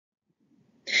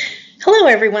Hello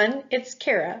everyone, it's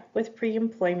Kara with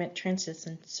Pre-Employment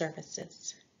Transition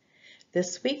Services.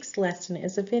 This week's lesson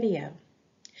is a video.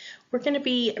 We're going to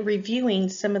be reviewing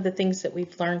some of the things that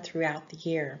we've learned throughout the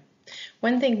year.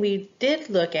 One thing we did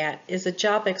look at is a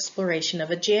job exploration of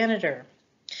a janitor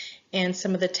and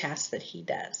some of the tasks that he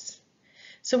does.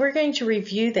 So we're going to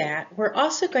review that. We're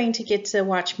also going to get to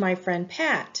watch my friend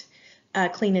Pat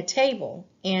clean a table,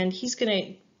 and he's going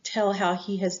to tell how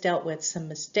he has dealt with some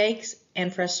mistakes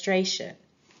and frustration.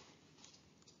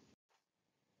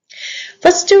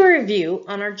 Let's do a review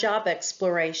on our job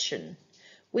exploration.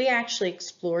 We actually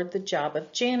explored the job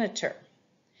of janitor.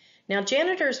 Now,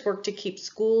 janitors work to keep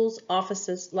schools,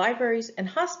 offices, libraries, and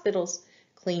hospitals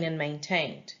clean and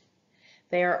maintained.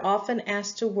 They are often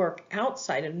asked to work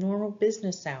outside of normal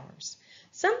business hours,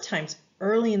 sometimes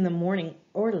early in the morning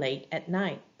or late at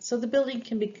night, so the building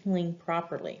can be cleaned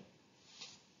properly.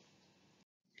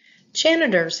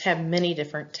 Janitors have many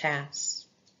different tasks,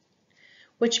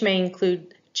 which may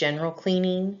include general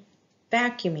cleaning,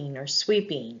 vacuuming or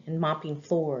sweeping and mopping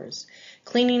floors,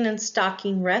 cleaning and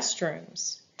stocking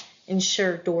restrooms,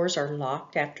 ensure doors are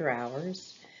locked after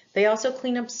hours. They also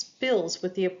clean up spills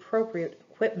with the appropriate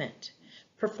equipment,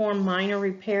 perform minor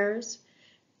repairs,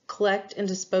 collect and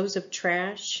dispose of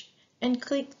trash, and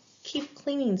keep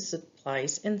cleaning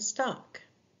supplies in stock.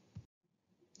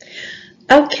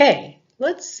 Okay.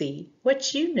 Let's see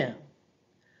what you know.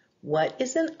 What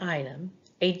is an item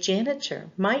a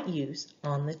janitor might use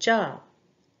on the job?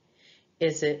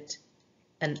 Is it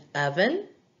an oven,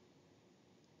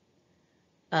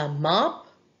 a mop,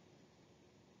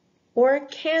 or a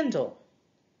candle?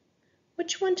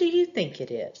 Which one do you think it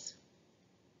is?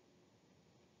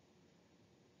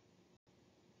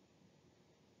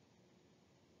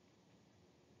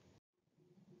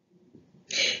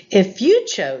 If you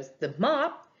chose the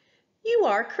mop, you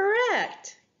are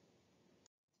correct.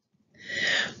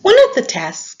 One of the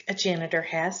tasks a janitor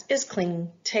has is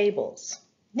cleaning tables.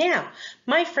 Now,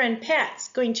 my friend Pat's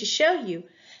going to show you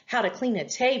how to clean a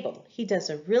table. He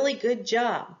does a really good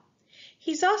job.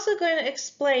 He's also going to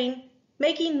explain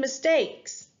making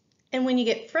mistakes and when you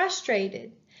get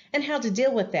frustrated and how to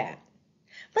deal with that.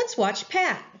 Let's watch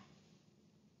Pat.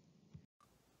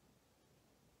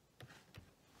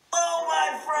 Oh,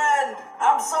 my friend!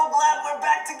 I'm so glad we're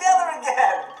back together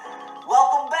again!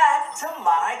 Welcome back to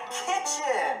my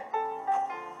kitchen!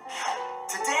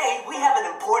 Today, we have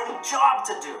an important job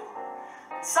to do.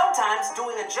 Sometimes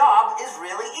doing a job is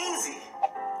really easy.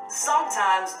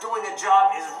 Sometimes doing a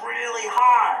job is really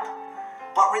hard.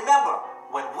 But remember,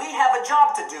 when we have a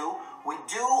job to do, we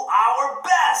do our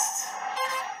best!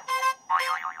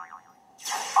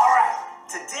 Alright,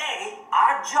 today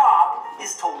our job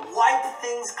is to wipe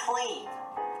things clean.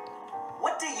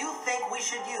 What do you think we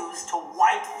should use to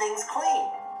wipe things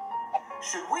clean?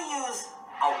 Should we use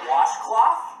a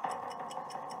washcloth,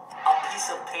 a piece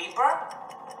of paper,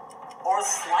 or a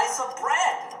slice of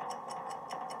bread?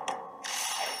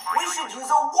 We should use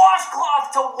a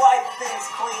washcloth to wipe things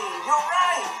clean. You're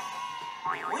right.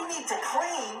 We need to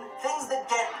clean things that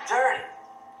get dirty.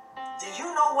 Do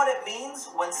you know what it means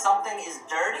when something is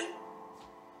dirty?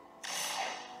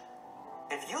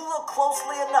 If you look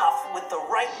closely enough with the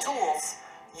right tools,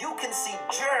 you can see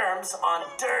germs on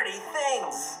dirty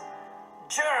things.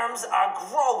 Germs are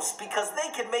gross because they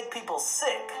can make people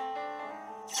sick.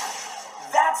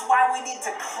 That's why we need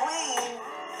to clean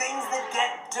things that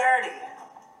get dirty.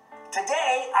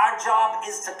 Today, our job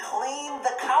is to clean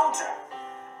the counter.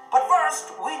 But first,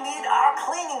 we need our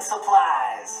cleaning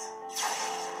supplies.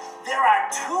 There are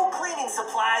two cleaning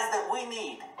supplies that we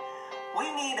need.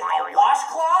 We need a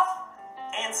washcloth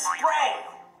and spray.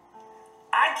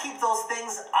 I keep those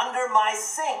things under my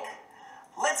sink.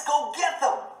 Let's go get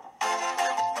them.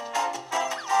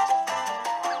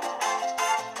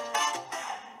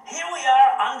 Here we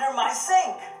are under my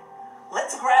sink.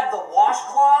 Let's grab the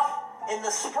washcloth and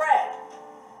the spray.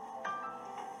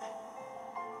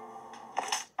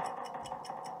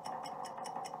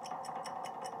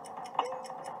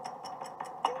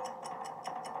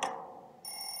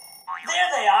 There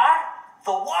they are,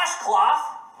 the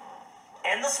washcloth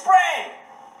and the spray.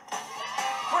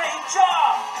 Great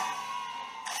job!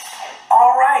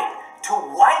 All right, to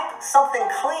wipe something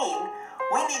clean,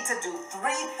 we need to do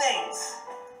three things.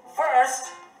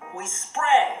 First, we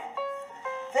spray.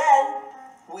 Then,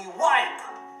 we wipe.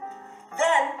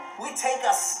 Then, we take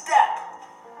a step.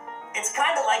 It's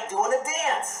kind of like doing a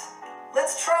dance.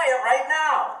 Let's try it right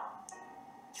now.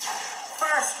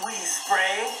 First, we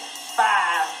spray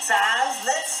 5 times.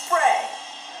 Let's spray.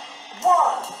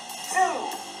 1, 2,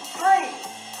 3,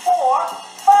 4,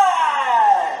 5.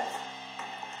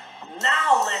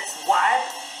 Now let's wipe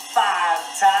 5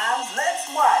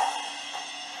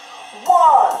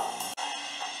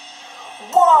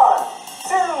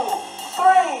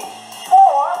 3, 4,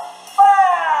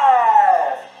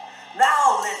 5.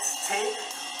 Now let's take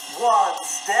one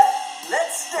step.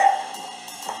 Let's step.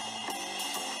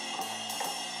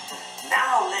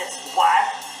 Now let's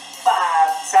wipe 5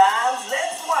 times.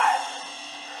 Let's wipe.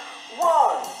 1,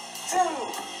 2,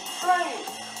 3,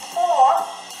 4,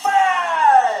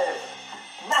 5.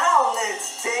 Now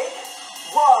let's take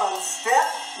one step.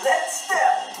 Let's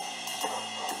step.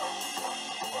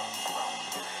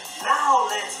 Now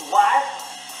let's wipe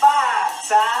 5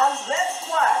 times. Let's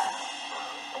wipe.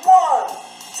 1,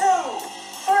 2,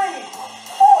 3,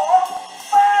 4,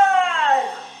 5.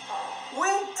 We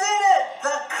did it!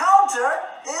 The counter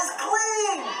is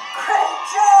clean! Great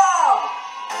job!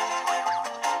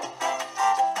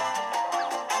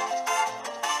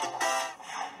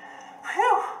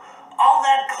 Phew! All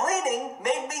that cleaning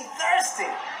made me thirsty.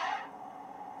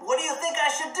 What do you think I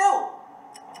should do?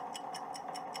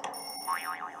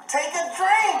 Take a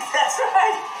drink! That's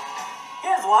right!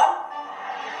 Here's one.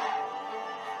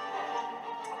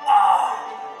 Ah,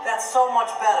 that's so much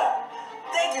better.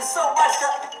 Thank you so much.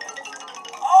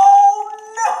 Oh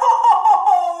no!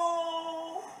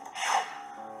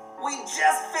 We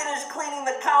just finished cleaning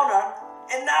the counter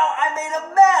and now I made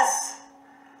a mess.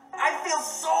 I feel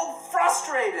so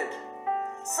frustrated.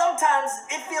 Sometimes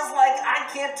it feels like I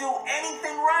can't do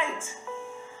anything right.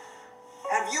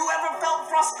 Have you ever felt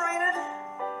frustrated?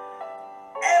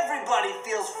 Everybody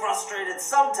feels frustrated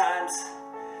sometimes.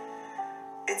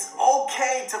 It's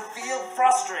okay to feel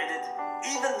frustrated,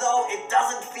 even though it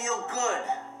doesn't feel good.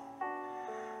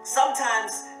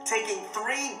 Sometimes taking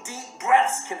 3 deep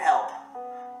breaths can help.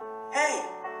 Hey,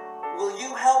 will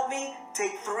you help me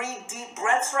take 3 deep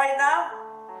breaths right now?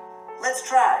 Let's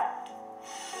try.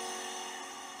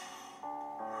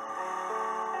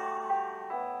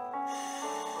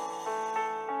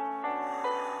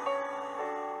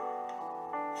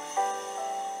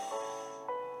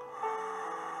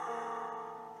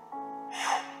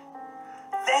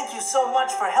 Thank you so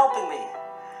much for helping me.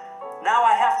 Now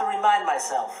I have to remind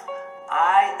myself,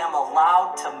 I am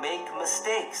allowed to make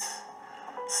mistakes.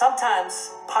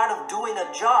 Sometimes part of doing a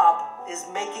job is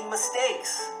making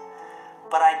mistakes,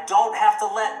 but I don't have to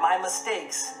let my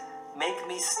mistakes make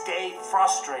me stay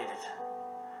frustrated.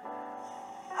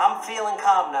 I'm feeling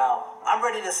calm now. I'm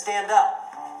ready to stand up.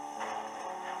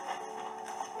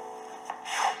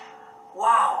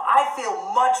 Wow, I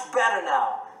feel much better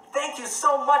now. Thank you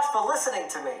so much for listening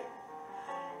to me.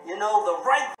 You know, the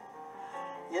right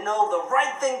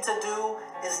thing to do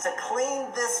is to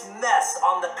clean this mess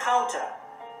on the counter.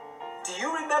 Do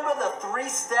you remember the 3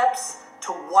 steps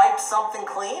to wipe something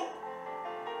clean?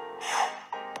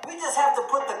 We just have to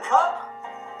put the cup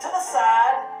to the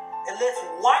side and let's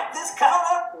wipe this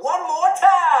counter one more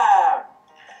time.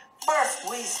 First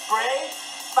we spray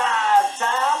 5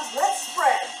 times. Let's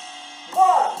spray.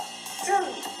 1, 2,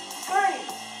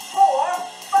 3, 4,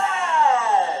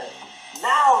 5.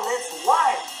 Now let's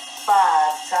wipe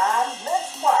 5 times.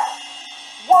 Let's wipe.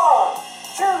 1,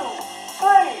 2,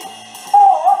 3,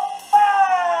 4, 5.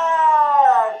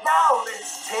 Now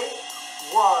let's take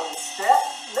one step.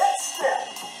 Let's step.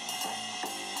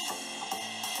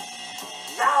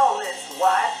 Now let's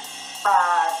wipe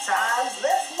 5 times.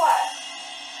 Let's wipe.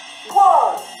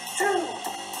 1, 2,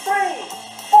 3,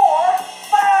 4,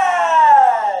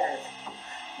 5.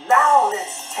 Now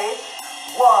let's take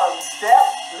one step.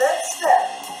 Let's step.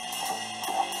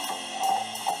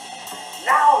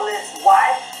 Now let's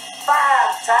wipe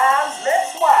 5 times.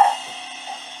 Let's wipe.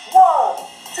 1,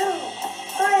 2,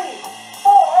 3,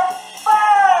 4,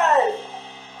 5.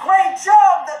 Great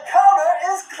job. The counter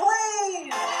is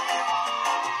clean.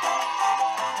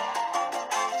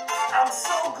 I'm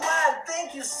so glad.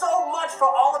 Thank you so much for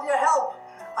all of your help.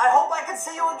 I hope I can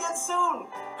see you again soon.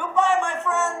 Goodbye, my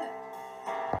friend.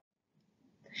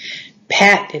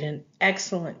 Pat did an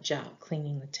excellent job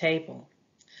cleaning the table.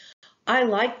 I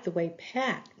liked the way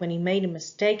Pat, when he made a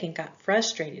mistake and got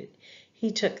frustrated,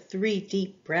 he took 3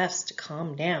 deep breaths to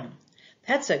calm down.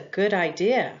 That's a good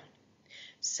idea.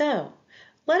 So,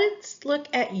 let's look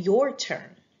at your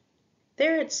turn.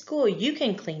 There at school, you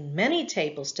can clean many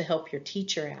tables to help your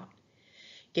teacher out.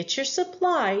 Get your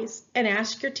supplies and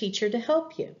ask your teacher to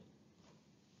help you.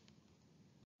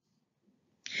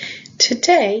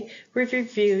 Today, we've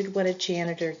reviewed what a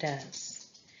janitor does,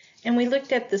 and we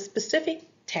looked at the specific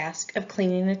task of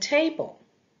cleaning a table.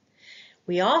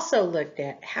 We also looked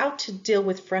at how to deal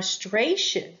with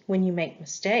frustration when you make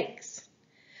mistakes.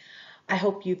 I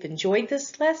hope you've enjoyed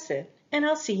this lesson, and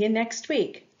I'll see you next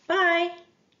week. Bye!